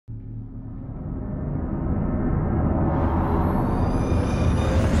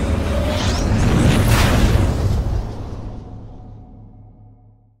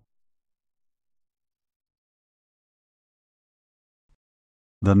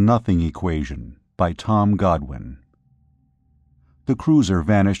The Nothing Equation by Tom Godwin. The cruiser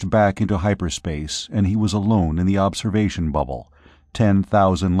vanished back into hyperspace, and he was alone in the observation bubble,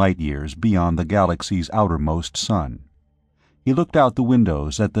 10,000 light-years beyond the galaxy's outermost sun. He looked out the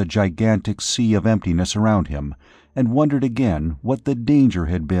windows at the gigantic sea of emptiness around him, and wondered again what the danger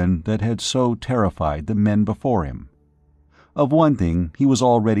had been that had so terrified the men before him. Of one thing he was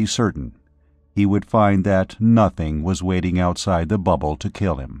already certain. He would find that nothing was waiting outside the bubble to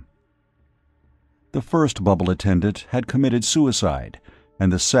kill him. The first bubble attendant had committed suicide,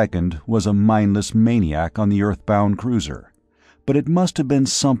 and the second was a mindless maniac on the earthbound cruiser. But it must have been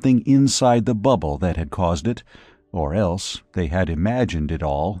something inside the bubble that had caused it, or else they had imagined it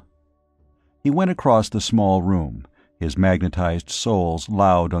all. He went across the small room, his magnetized soles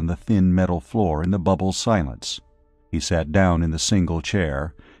loud on the thin metal floor in the bubble's silence. He sat down in the single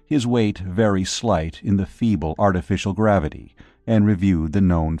chair, his weight very slight in the feeble artificial gravity, and reviewed the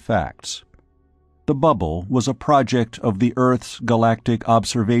known facts. The bubble was a project of the Earth's Galactic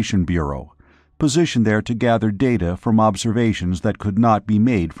Observation Bureau, positioned there to gather data from observations that could not be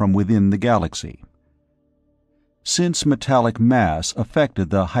made from within the galaxy. Since metallic mass affected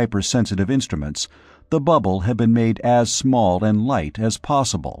the hypersensitive instruments, the bubble had been made as small and light as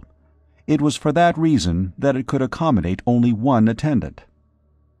possible. It was for that reason that it could accommodate only one attendant.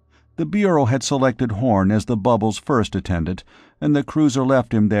 The Bureau had selected Horn as the bubble's first attendant, and the cruiser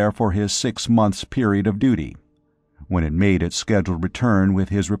left him there for his 6 months' period of duty. When it made its scheduled return with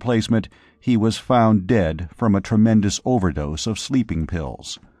his replacement, he was found dead from a tremendous overdose of sleeping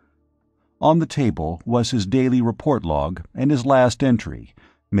pills. On the table was his daily report log and his last entry,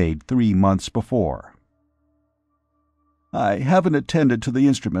 made 3 months before. "I haven't attended to the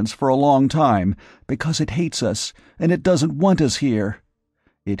instruments for a long time, because it hates us, and it doesn't want us here.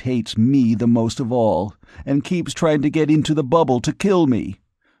 It hates me the most of all, and keeps trying to get into the bubble to kill me.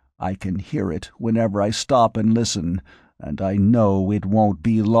 I can hear it whenever I stop and listen, and I know it won't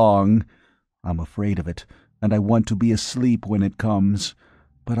be long. I'm afraid of it, and I want to be asleep when it comes.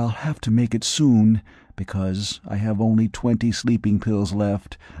 But I'll have to make it soon, because I have only 20 sleeping pills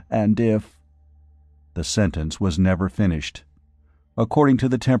left, and if—" The sentence was never finished. According to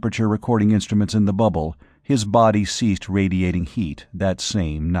the temperature recording instruments in the bubble, his body ceased radiating heat that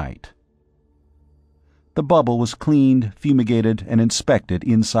same night. The bubble was cleaned, fumigated, and inspected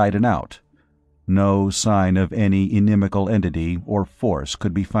inside and out. No sign of any inimical entity or force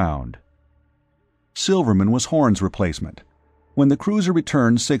could be found. Silverman was Horn's replacement. When the cruiser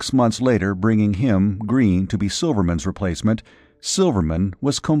returned 6 months later bringing him, Green, to be Silverman's replacement, Silverman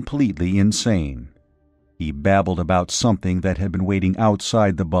was completely insane. He babbled about something that had been waiting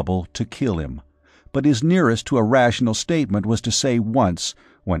outside the bubble to kill him, but his nearest to a rational statement was to say once,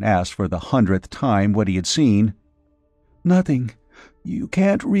 when asked for the 100th time what he had seen, "Nothing. You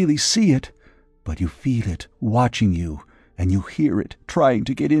can't really see it, but you feel it watching you, and you hear it trying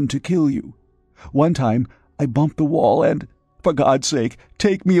to get in to kill you. One time I bumped the wall and, for God's sake,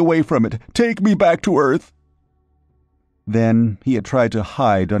 take me away from it, take me back to Earth." Then he had tried to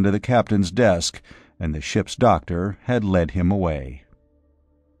hide under the captain's desk, and the ship's doctor had led him away.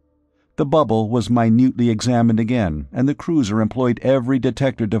 The bubble was minutely examined again, and the cruiser employed every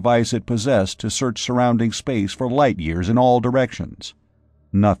detector device it possessed to search surrounding space for light-years in all directions.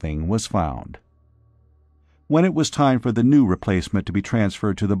 Nothing was found. When it was time for the new replacement to be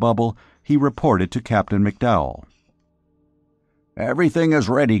transferred to the bubble, he reported to Captain McDowell. "Everything is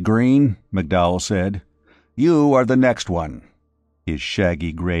ready, Green," McDowell said. "You are the next one." His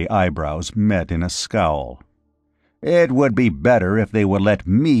shaggy gray eyebrows met in a scowl. "It would be better if they would let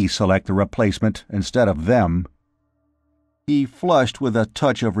me select the replacement instead of them." He flushed with a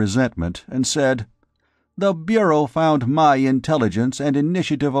touch of resentment and said, "The Bureau found my intelligence and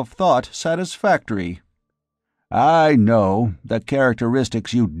initiative of thought satisfactory." "I know the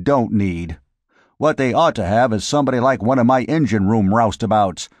characteristics you don't need. What they ought to have is somebody like one of my engine room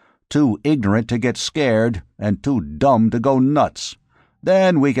roustabouts, too ignorant to get scared and too dumb to go nuts.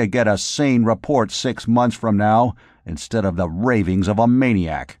 Then we could get a sane report 6 months from now, instead of the ravings of a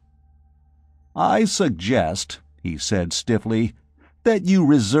maniac." "I suggest," he said stiffly, "that you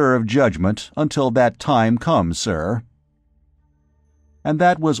reserve judgment until that time comes, sir." And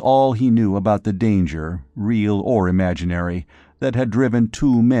that was all he knew about the danger, real or imaginary, that had driven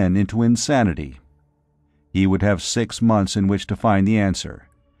 2 men into insanity. He would have 6 months in which to find the answer.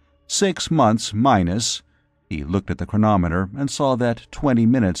 6 months minus— he looked at the chronometer and saw that 20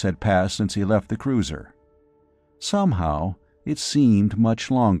 minutes had passed since he left the cruiser. Somehow it seemed much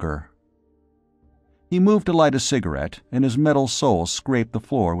longer. He moved to light a cigarette, and his metal sole scraped the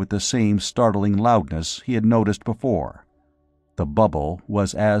floor with the same startling loudness he had noticed before. The bubble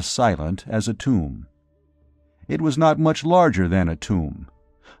was as silent as a tomb. It was not much larger than a tomb,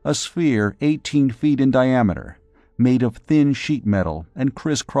 a sphere 18 feet in diameter, made of thin sheet metal and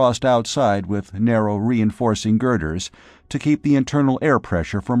crisscrossed outside with narrow reinforcing girders to keep the internal air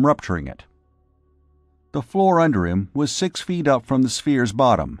pressure from rupturing it. The floor under him was 6 feet up from the sphere's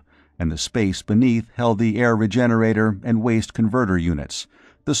bottom, and the space beneath held the air regenerator and waste converter units,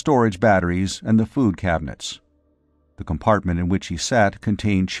 the storage batteries, and the food cabinets. The compartment in which he sat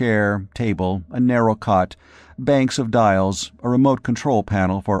contained chair, table, a narrow cot, banks of dials, a remote control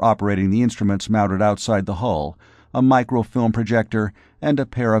panel for operating the instruments mounted outside the hull, a microfilm projector, and a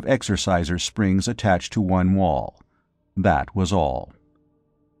pair of exerciser springs attached to one wall. That was all.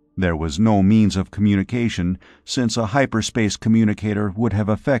 There was no means of communication, since a hyperspace communicator would have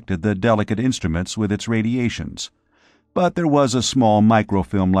affected the delicate instruments with its radiations. But there was a small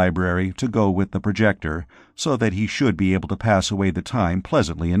microfilm library to go with the projector, so that he should be able to pass away the time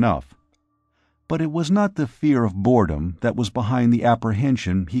pleasantly enough. But it was not the fear of boredom that was behind the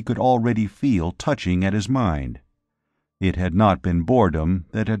apprehension he could already feel touching at his mind. It had not been boredom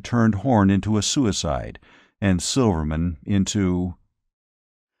that had turned Horn into a suicide, and Silverman into—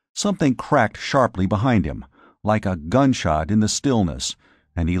 Something cracked sharply behind him, like a gunshot in the stillness,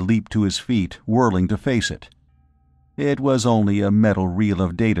 and he leaped to his feet, whirling to face it. It was only a metal reel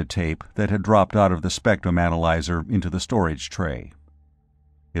of data tape that had dropped out of the spectrum analyzer into the storage tray.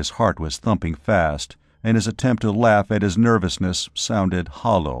 His heart was thumping fast, and his attempt to laugh at his nervousness sounded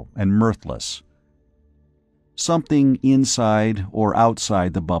hollow and mirthless. Something inside or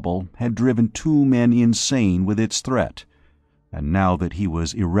outside the bubble had driven two men insane with its threat, and now that he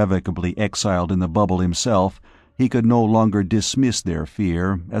was irrevocably exiled in the bubble himself, he could no longer dismiss their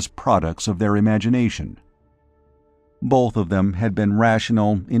fear as products of their imagination. Both of them had been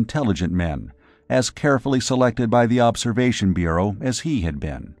rational, intelligent men, as carefully selected by the Observation Bureau as he had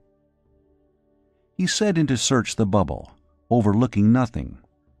been. He set in to search the bubble, overlooking nothing.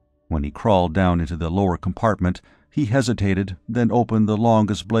 When he crawled down into the lower compartment, he hesitated, then opened the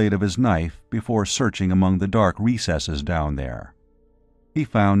longest blade of his knife before searching among the dark recesses down there. He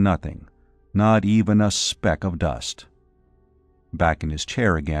found nothing, not even a speck of dust. Back in his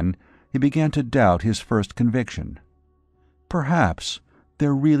chair again, he began to doubt his first conviction. Perhaps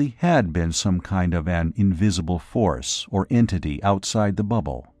there really had been some kind of an invisible force or entity outside the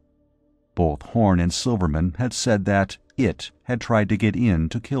bubble. Both Horn and Silverman had said that it had tried to get in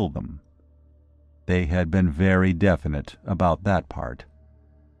to kill them. They had been very definite about that part.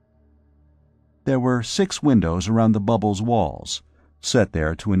 There were 6 windows around the bubble's walls, set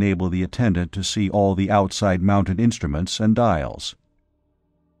there to enable the attendant to see all the outside-mounted instruments and dials.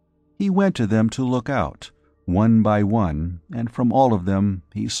 He went to them to look out, one by one, and from all of them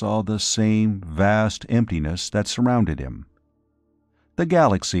he saw the same vast emptiness that surrounded him. The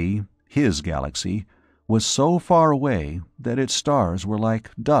galaxy, his galaxy, was so far away that its stars were like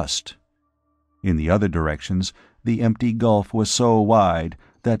dust. In the other directions, the empty gulf was so wide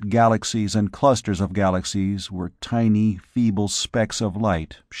that galaxies and clusters of galaxies were tiny, feeble specks of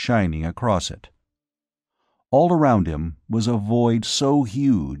light shining across it. All around him was a void so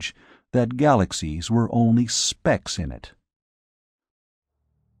huge that galaxies were only specks in it.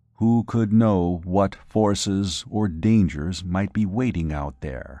 Who could know what forces or dangers might be waiting out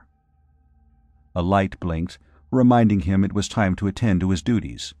there? A light blinked, reminding him it was time to attend to his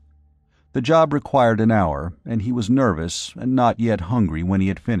duties. The job required an hour, and he was nervous and not yet hungry when he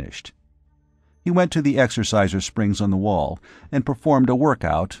had finished. He went to the exerciser springs on the wall and performed a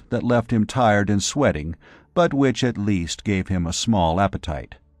workout that left him tired and sweating, but which at least gave him a small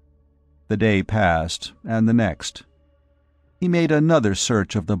appetite. The day passed, and the next. He made another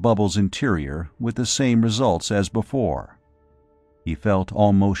search of the bubble's interior with the same results as before. He felt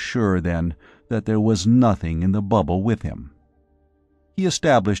almost sure then that there was nothing in the bubble with him. He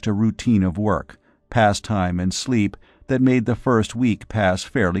established a routine of work, pastime, and sleep that made the first week pass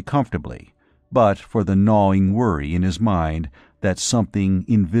fairly comfortably, but for the gnawing worry in his mind that something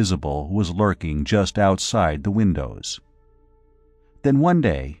invisible was lurking just outside the windows. Then one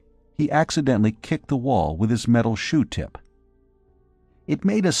day, he accidentally kicked the wall with his metal shoe tip. It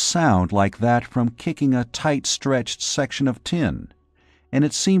made a sound like that from kicking a tight-stretched section of tin, and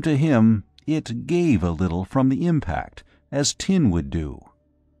it seemed to him it gave a little from the impact, as tin would do.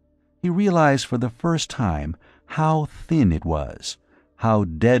 He realized for the first time how thin it was, how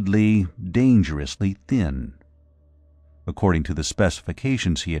deadly, dangerously thin. According to the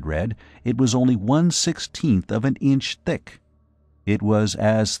specifications he had read, it was only 1/16 of an inch thick. It was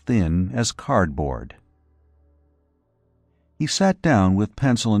as thin as cardboard. He sat down with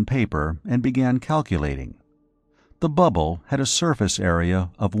pencil and paper and began calculating. The bubble had a surface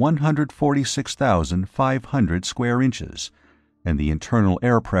area of 146,500 square inches, and the internal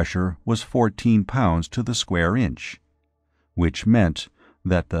air pressure was 14 pounds to the square inch, which meant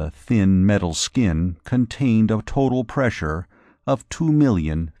that the thin metal skin contained a total pressure of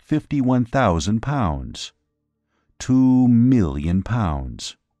 2,051,000 pounds. 2,000,000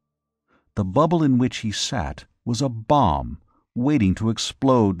 pounds. The bubble in which he sat was a bomb, waiting to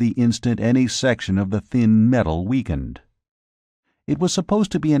explode the instant any section of the thin metal weakened. It was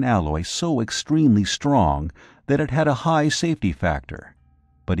supposed to be an alloy so extremely strong that it had a high safety factor,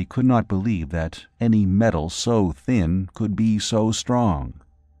 but he could not believe that any metal so thin could be so strong.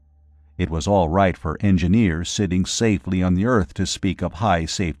 It was all right for engineers sitting safely on the Earth to speak of high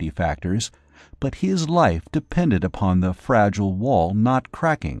safety factors, but his life depended upon the fragile wall not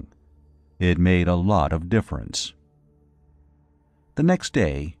cracking. It made a lot of difference. The next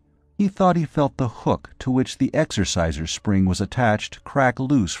day, he thought he felt the hook to which the exerciser spring was attached crack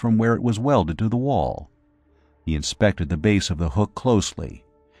loose from where it was welded to the wall. He inspected the base of the hook closely,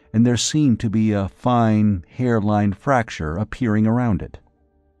 and there seemed to be a fine, hairline fracture appearing around it.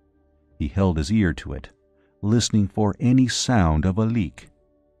 He held his ear to it, listening for any sound of a leak.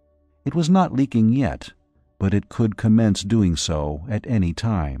 It was not leaking yet, but it could commence doing so at any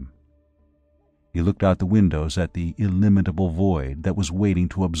time. He looked out the windows at the illimitable void that was waiting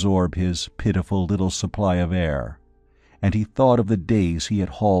to absorb his pitiful little supply of air, and he thought of the days he had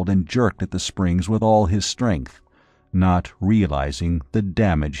hauled and jerked at the springs with all his strength, not realizing the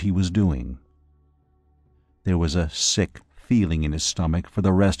damage he was doing. There was a sick feeling in his stomach for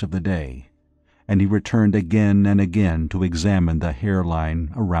the rest of the day, and he returned again and again to examine the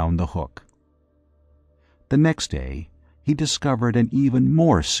hairline around the hook. The next day, he discovered an even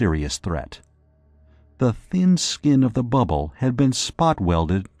more serious threat. The thin skin of the bubble had been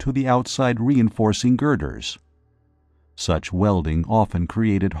spot-welded to the outside reinforcing girders. Such welding often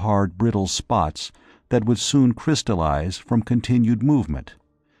created hard, brittle spots that would soon crystallize from continued movement,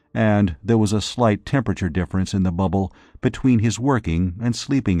 and there was a slight temperature difference in the bubble between his working and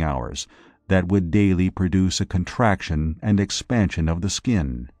sleeping hours that would daily produce a contraction and expansion of the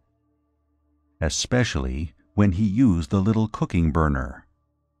skin, especially when he used the little cooking burner.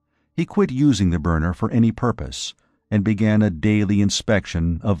 He quit using the burner for any purpose, and began a daily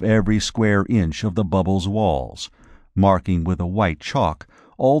inspection of every square inch of the bubble's walls, marking with a white chalk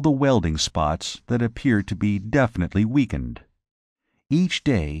all the welding spots that appeared to be definitely weakened. Each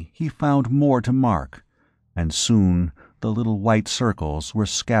day he found more to mark, and soon the little white circles were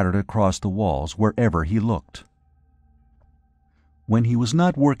scattered across the walls wherever he looked. When he was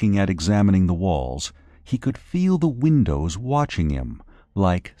not working at examining the walls, he could feel the windows watching him,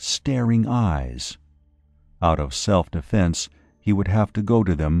 like staring eyes. Out of self-defense, he would have to go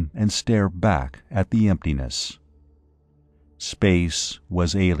to them and stare back at the emptiness. Space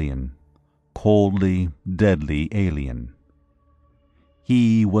was alien, coldly, deadly alien.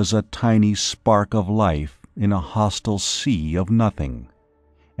 He was a tiny spark of life in a hostile sea of nothing,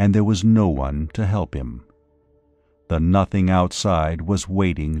 and there was no one to help him. The nothing outside was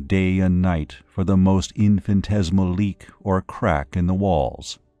waiting day and night for the most infinitesimal leak or crack in the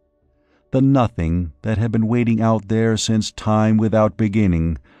walls. The nothing that had been waiting out there since time without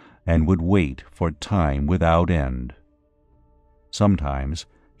beginning, and would wait for time without end. Sometimes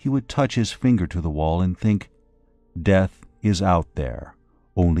he would touch his finger to the wall and think, "Death is out there,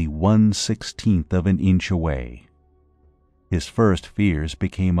 only 1/16th of an inch away." His first fears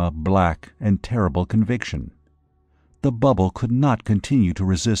became a black and terrible conviction. The bubble could not continue to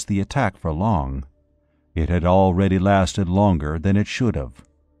resist the attack for long. It had already lasted longer than it should have.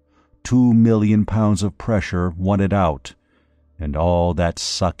 2,000,000 pounds of pressure wanted out, and all that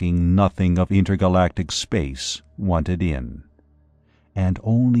sucking nothing of intergalactic space wanted in. And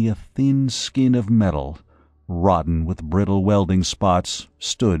only a thin skin of metal, rotten with brittle welding spots,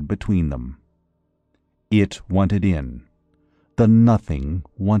 stood between them. It wanted in. The nothing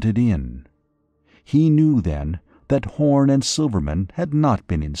wanted in. He knew then that Horn and Silverman had not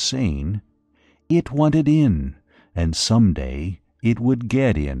been insane. It wanted in, and someday it would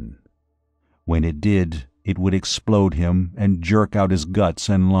get in. When it did, it would explode him and jerk out his guts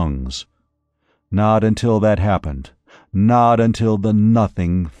and lungs. Not until that happened, not until the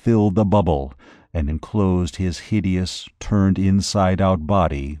nothing filled the bubble and enclosed his hideous, turned inside-out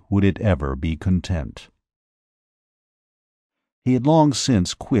body, would it ever be content. He had long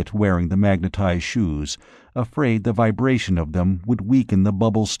since quit wearing the magnetized shoes, afraid the vibration of them would weaken the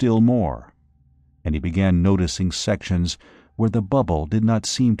bubble still more, and he began noticing sections where the bubble did not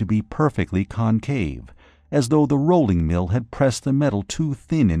seem to be perfectly concave, as though the rolling mill had pressed the metal too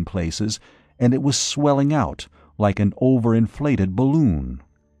thin in places and it was swelling out, like an overinflated balloon.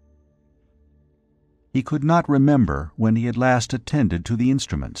 He could not remember when he had last attended to the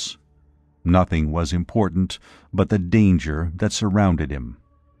instruments. Nothing was important but the danger that surrounded him.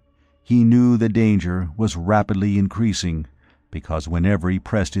 He knew the danger was rapidly increasing, because whenever he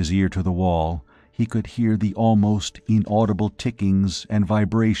pressed his ear to the wall, he could hear the almost inaudible tickings and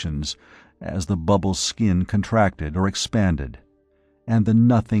vibrations as the bubble's skin contracted or expanded, and the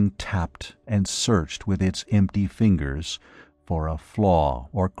nothing tapped and searched with its empty fingers for a flaw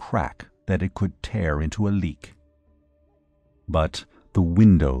or crack that it could tear into a leak. But the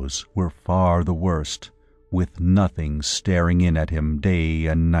windows were far the worst, with nothing staring in at him day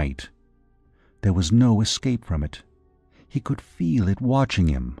and night. There was no escape from it. He could feel it watching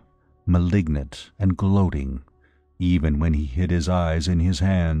him, malignant and gloating, even when he hid his eyes in his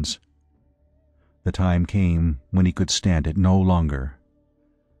hands. The time came when he could stand it no longer.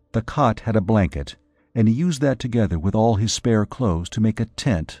 The cot had a blanket, and he used that together with all his spare clothes to make a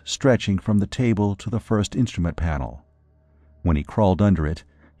tent stretching from the table to the first instrument panel. When he crawled under it,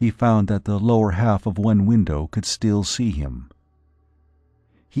 he found that the lower half of one window could still see him.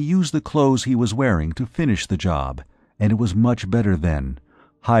 He used the clothes he was wearing to finish the job, and it was much better then,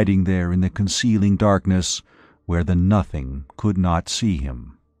 hiding there in the concealing darkness where the nothing could not see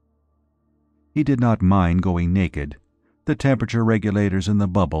him. He did not mind going naked. The temperature regulators in the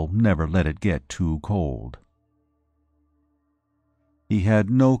bubble never let it get too cold. He had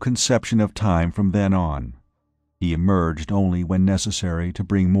no conception of time from then on. He emerged only when necessary to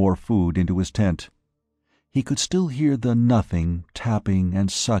bring more food into his tent. He could still hear the nothing tapping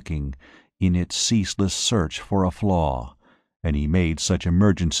and sucking in its ceaseless search for a flaw, and he made such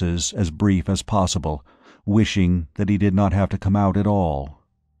emergences as brief as possible, wishing that he did not have to come out at all.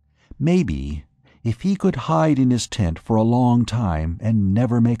 Maybe, if he could hide in his tent for a long time and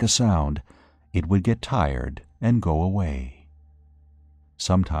never make a sound, it would get tired and go away.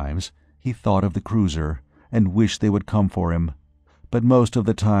 Sometimes he thought of the cruiser and wished they would come for him, but most of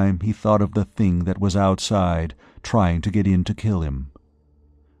the time he thought of the thing that was outside, trying to get in to kill him.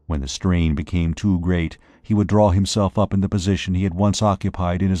 When the strain became too great, he would draw himself up in the position he had once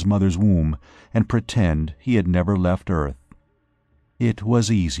occupied in his mother's womb and pretend he had never left Earth. It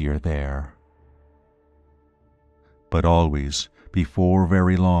was easier there. But always, before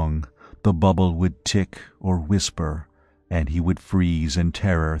very long, the bubble would tick or whisper, and he would freeze in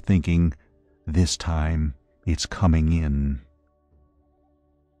terror, thinking, "This time, it's coming in."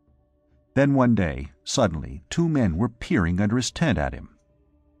 Then one day, suddenly, two men were peering under his tent at him.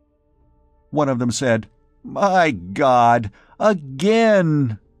 One of them said, "My God,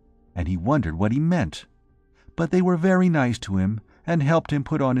 again!" and he wondered what he meant. But they were very nice to him and helped him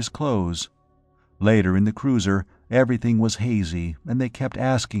put on his clothes. Later in the cruiser, everything was hazy, and they kept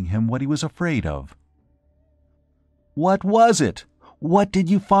asking him what he was afraid of. "What was it? What did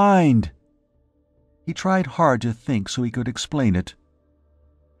you find?" He tried hard to think so he could explain it.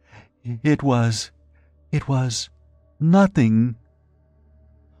 It was nothing."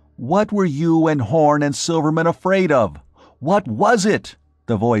 "What were you and Horn and Silverman afraid of? What was it?"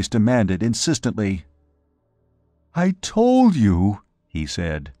 the voice demanded insistently. "I told you," he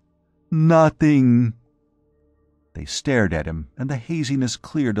said. "Nothing." They stared at him, and the haziness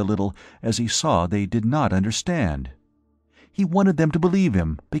cleared a little as he saw they did not understand. He wanted them to believe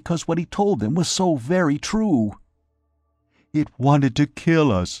him, because what he told them was so very true. "It wanted to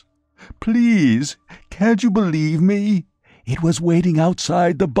kill us. Please, can't you believe me? It was waiting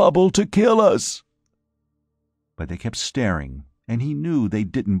outside the bubble to kill us." But they kept staring, and he knew they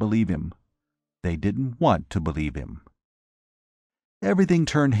didn't believe him. They didn't want to believe him. Everything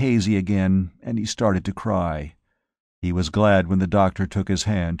turned hazy again, and he started to cry. He was glad when the doctor took his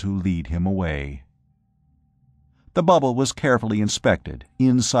hand to lead him away. The bubble was carefully inspected,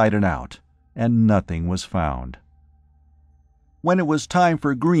 inside and out, and nothing was found. When it was time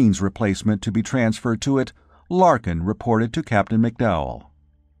for Green's replacement to be transferred to it, Larkin reported to Captain McDowell.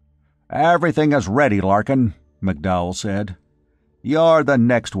 "Everything is ready, Larkin," McDowell said. "You're the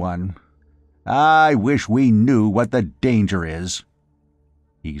next one. I wish we knew what the danger is."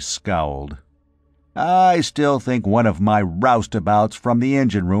 He scowled. "I still think one of my roustabouts from the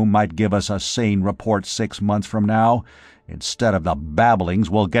engine room might give us a sane report 6 months from now, instead of the babblings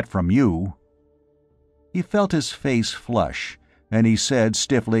we'll get from you." He felt his face flush, and he said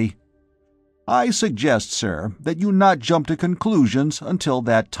stiffly, "I suggest, sir, that you not jump to conclusions until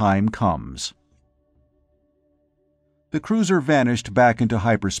that time comes." The cruiser vanished back into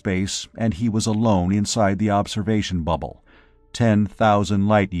hyperspace, and he was alone inside the observation bubble, 10,000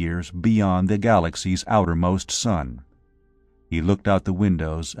 light-years beyond the galaxy's outermost sun. He looked out the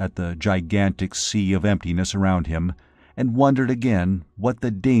windows at the gigantic sea of emptiness around him, and wondered again what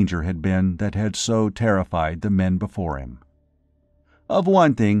the danger had been that had so terrified the men before him. Of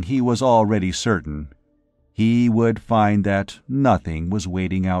one thing he was already certain: he would find that nothing was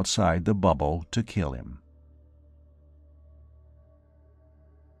waiting outside the bubble to kill him.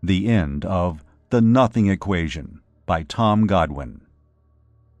 The end of The Nothing Equation by Tom Godwin.